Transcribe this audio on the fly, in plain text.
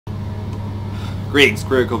Greetings,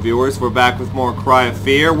 critical viewers. We're back with more Cry of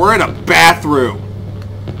Fear. We're in a bathroom.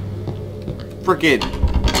 Frickin'.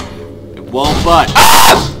 It won't budge.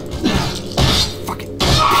 Ah! Fucking piece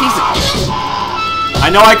of... I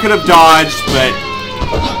know I could have dodged, but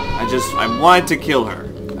I wanted to kill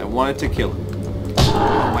her. I wanted to kill her.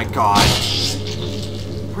 Oh my god.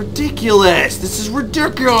 Ridiculous! This is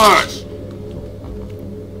ridiculous!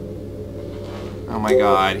 Oh my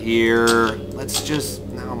god, here. Let's just...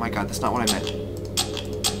 Oh my god, that's not what I meant.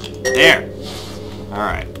 There!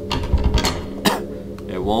 Alright.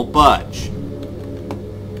 It won't budge.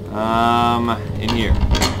 In here.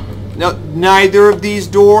 No, neither of these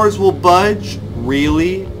doors will budge?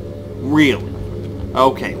 Really? Really?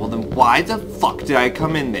 Okay, well then why the fuck did I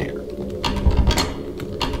come in there?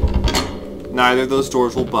 Neither of those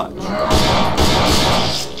doors will budge.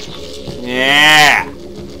 Yeah!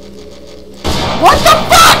 What the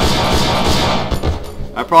fuck?!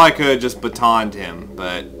 I probably could have just batoned him,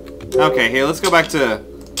 but... Okay, here, let's go back to...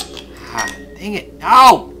 Ah, dang it.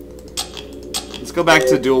 No! Let's go back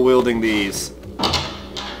to dual wielding these.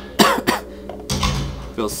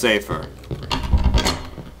 Feels safer.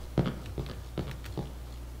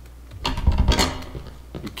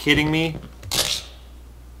 You kidding me?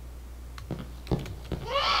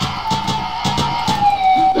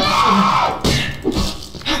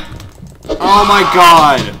 Oh my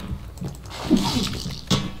god!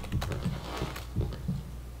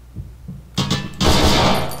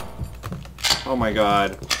 Oh my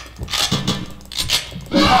god.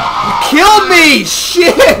 You killed me!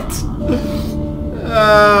 Shit!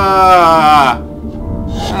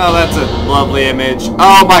 Oh, that's a lovely image.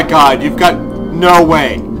 Oh my god, you've got... No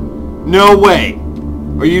way. No way.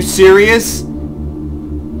 Are you serious?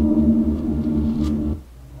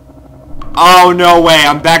 Oh, no way.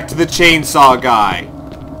 I'm back to the chainsaw guy.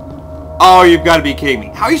 Oh, you've got to be kidding me.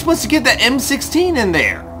 How are you supposed to get the M16 in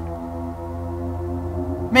there?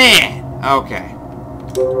 Man. Okay.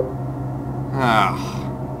 Oh.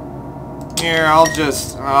 Here, I'll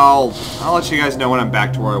let you guys know when I'm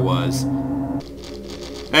back to where I was.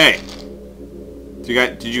 Hey.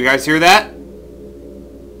 Did you guys hear that?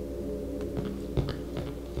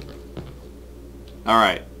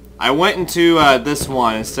 Alright. I went into this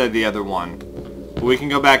one instead of the other one. But we can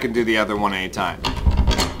go back and do the other one anytime.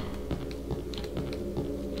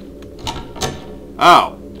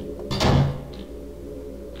 Oh.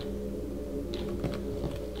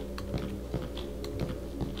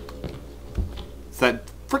 It's that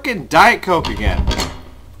frickin' Diet Coke again.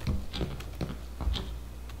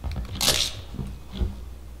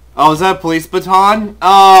 Oh, is that a police baton?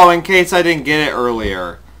 Oh, in case I didn't get it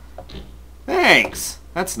earlier. Thanks.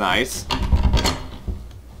 That's nice.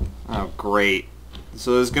 Oh, great.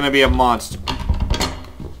 So there's gonna be a monster.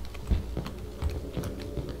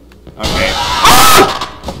 Okay.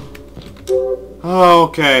 Ah! Oh,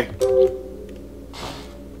 okay.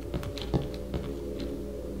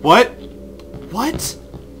 What? What?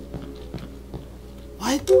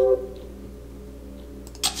 What?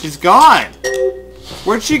 She's gone.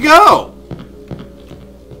 Where'd she go?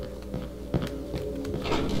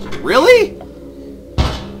 Really?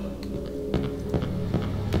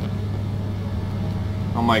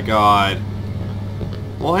 Oh my god.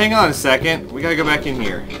 Well, hang on a second. We gotta go back in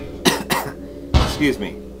here. Excuse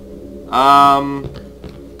me.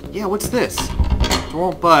 Yeah, what's this? Door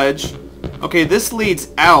won't budge. Okay, this leads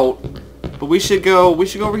out, but we should go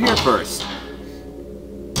over here first.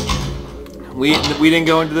 We didn't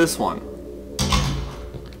go into this one.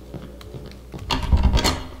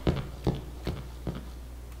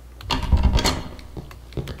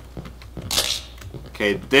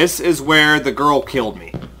 Okay, this is where the girl killed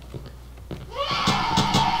me.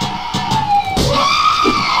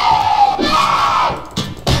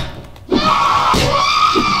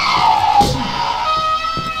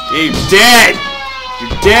 You're dead!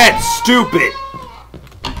 You're dead, stupid!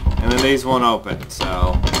 And then these won't open,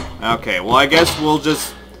 so... Okay, well I guess we'll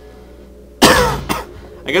just...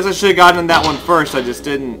 I guess I should have gotten in that one first, I just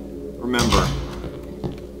didn't remember.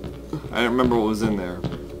 I didn't remember what was in there.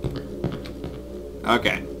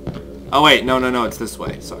 Okay. Oh wait, no, it's this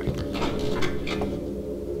way, sorry.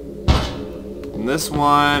 And this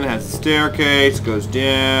one has a staircase, goes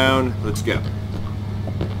down. Let's go.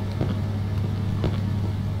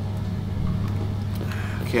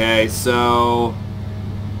 Okay, so...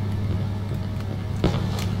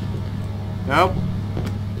 Nope.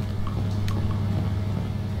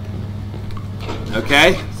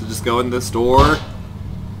 Okay, so just go in this door.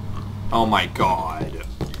 Oh my god.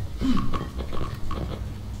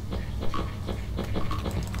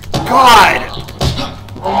 God!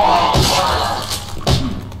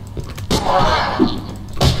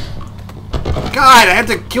 God, I have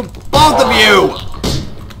to kill both of you!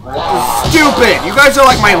 Stupid! You guys are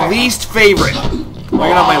like my least favorite. Well,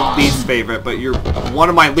 you're not my least favorite, but you're one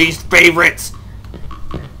of my least favorites.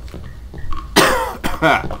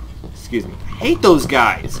 Excuse me. I hate those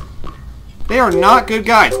guys. They are not good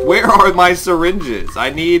guys. Where are my syringes? I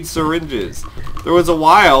need syringes. There was a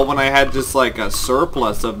while when I had just like a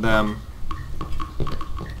surplus of them.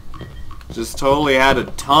 Just totally had a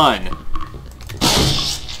ton.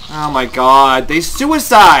 Oh my god, they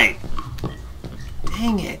suicide!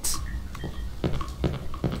 Dang it.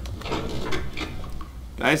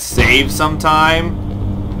 Can I save sometime?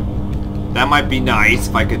 That might be nice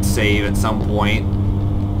if I could save at some point.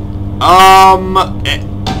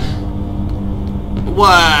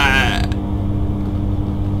 What?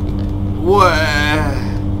 What?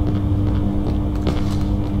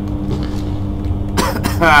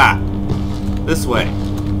 This way.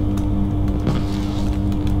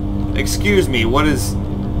 Excuse me, what is...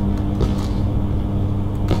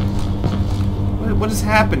 What is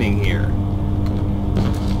happening here?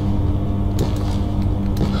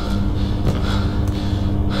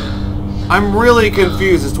 I'm really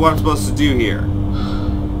confused as to what I'm supposed to do here.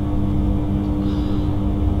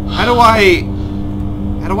 How do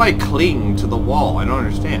I cling to the wall? I don't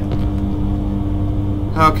understand.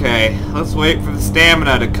 Okay, let's wait for the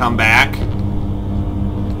stamina to come back.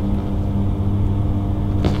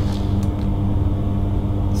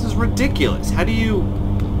 This is ridiculous. How do you...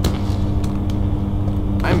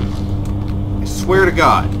 I swear to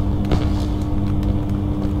God.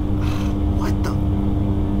 What the...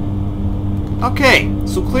 Okay,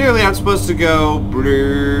 so clearly I'm supposed to go...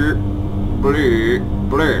 Blur, blur,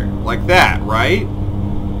 blur, like that, right?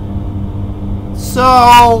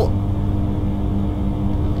 So...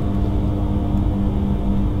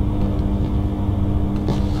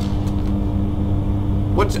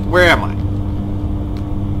 Where am I?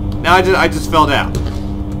 Now I just fell down.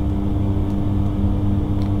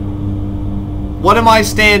 What am I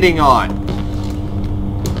standing on?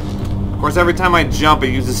 Of course, every time I jump, it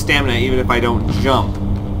uses stamina, even if I don't jump.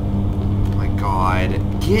 Oh my god.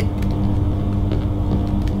 Get...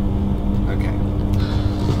 Okay.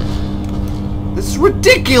 This is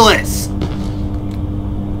ridiculous!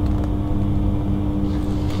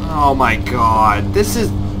 Oh my god. This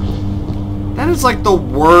is... That is like the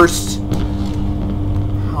worst.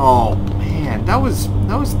 Oh man, that was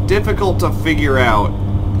difficult to figure out.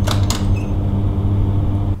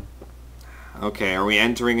 Okay, are we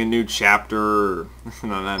entering a new chapter?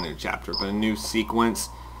 No, not a new chapter, but a new sequence.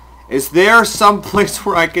 Is there some place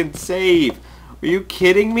where I can save? Are you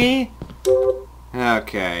kidding me?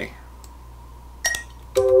 Okay.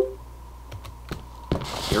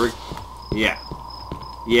 Here we... Yeah.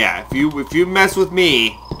 Yeah, if you mess with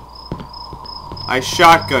me, I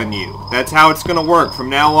shotgun you. That's how it's gonna work from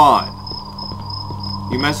now on.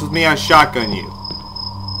 You mess with me, I shotgun you.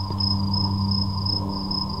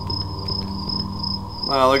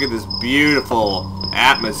 Wow, look at this beautiful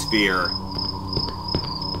atmosphere.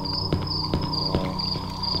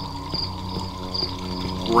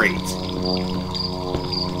 Great.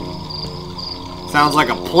 Sounds like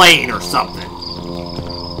a plane or something.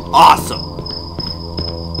 Awesome.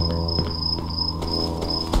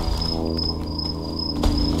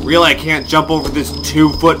 Really, I can't jump over this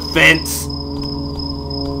 2-foot fence?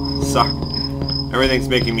 Sorry. Everything's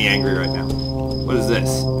making me angry right now. What is this?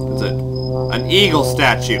 Is it an eagle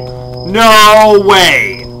statue? No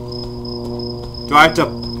way! Do I have to...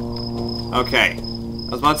 Okay. I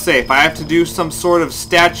was about to say, if I have to do some sort of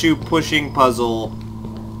statue pushing puzzle,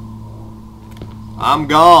 I'm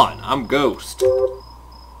gone. I'm ghost.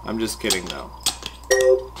 I'm just kidding, though.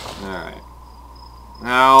 Alright.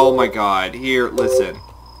 Oh my god. Here, listen.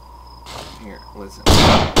 Here, listen.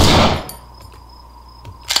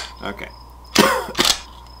 Okay.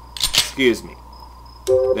 Excuse me.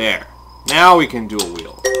 There. Now we can do a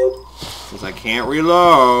wheel. Because I can't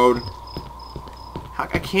reload.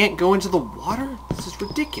 I can't go into the water? This is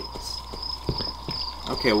ridiculous.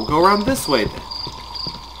 Okay, we'll go around this way then.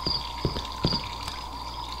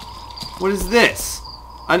 What is this?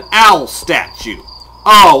 An owl statue.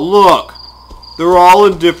 Oh, look. They're all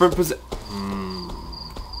in different positions.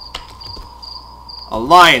 A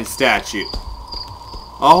lion statue.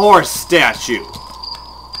 A horse statue.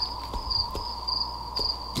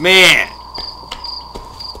 Man.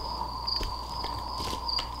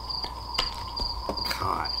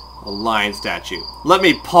 God. A lion statue. Let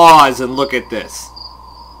me pause and look at this.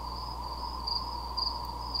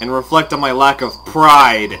 And reflect on my lack of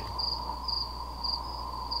pride.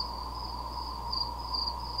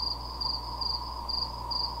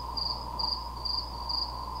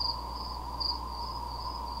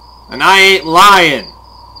 And I ain't lying.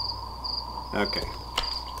 Okay.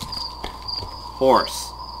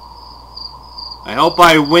 Horse. I hope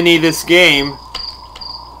I winnie this game.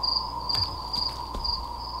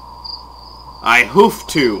 I hoof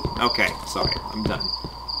to. Okay, sorry. I'm done.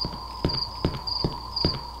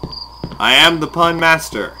 I am the pun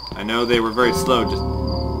master. I know they were very slow. Just...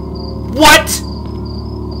 What?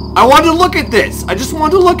 I wanted to look at this. I just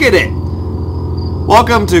wanted to look at it.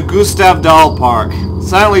 Welcome to GUSTAV DAHL Park.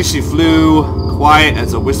 Silently she flew, quiet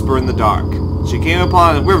as a whisper in the dark. She came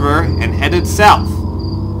upon a river and headed south.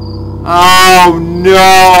 Oh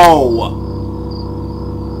no!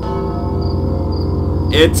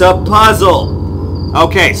 It's a puzzle.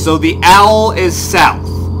 Okay, so the owl is south.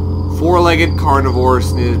 Four-legged carnivore,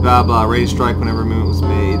 sneeze, blah blah, ready to strike whenever a movement was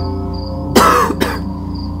made.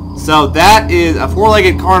 So that is a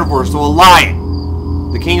four-legged carnivore, so a lion.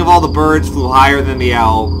 The king of all the birds flew higher than the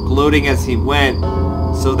owl, gloating as he went.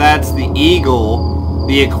 So that's the eagle,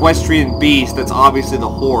 the equestrian beast, that's obviously the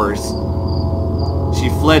horse. She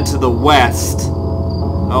fled to the west.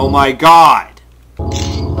 Oh my god.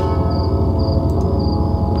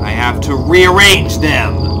 I have to rearrange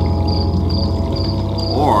them.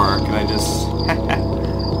 Or could I just...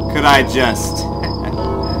 could I just...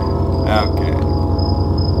 Okay.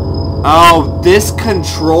 Oh, this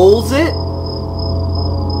controls it?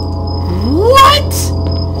 What?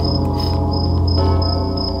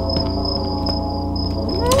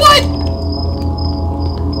 What?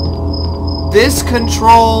 This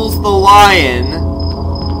controls the lion.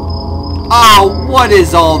 Oh, what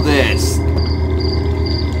is all this?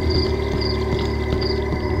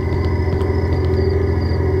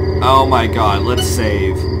 Oh my god, let's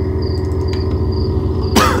save.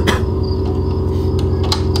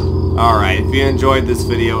 Alright, if you enjoyed this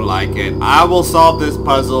video, like it. I will solve this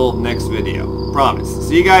puzzle next video. Promise.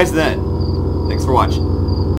 See you guys then. Thanks for watching.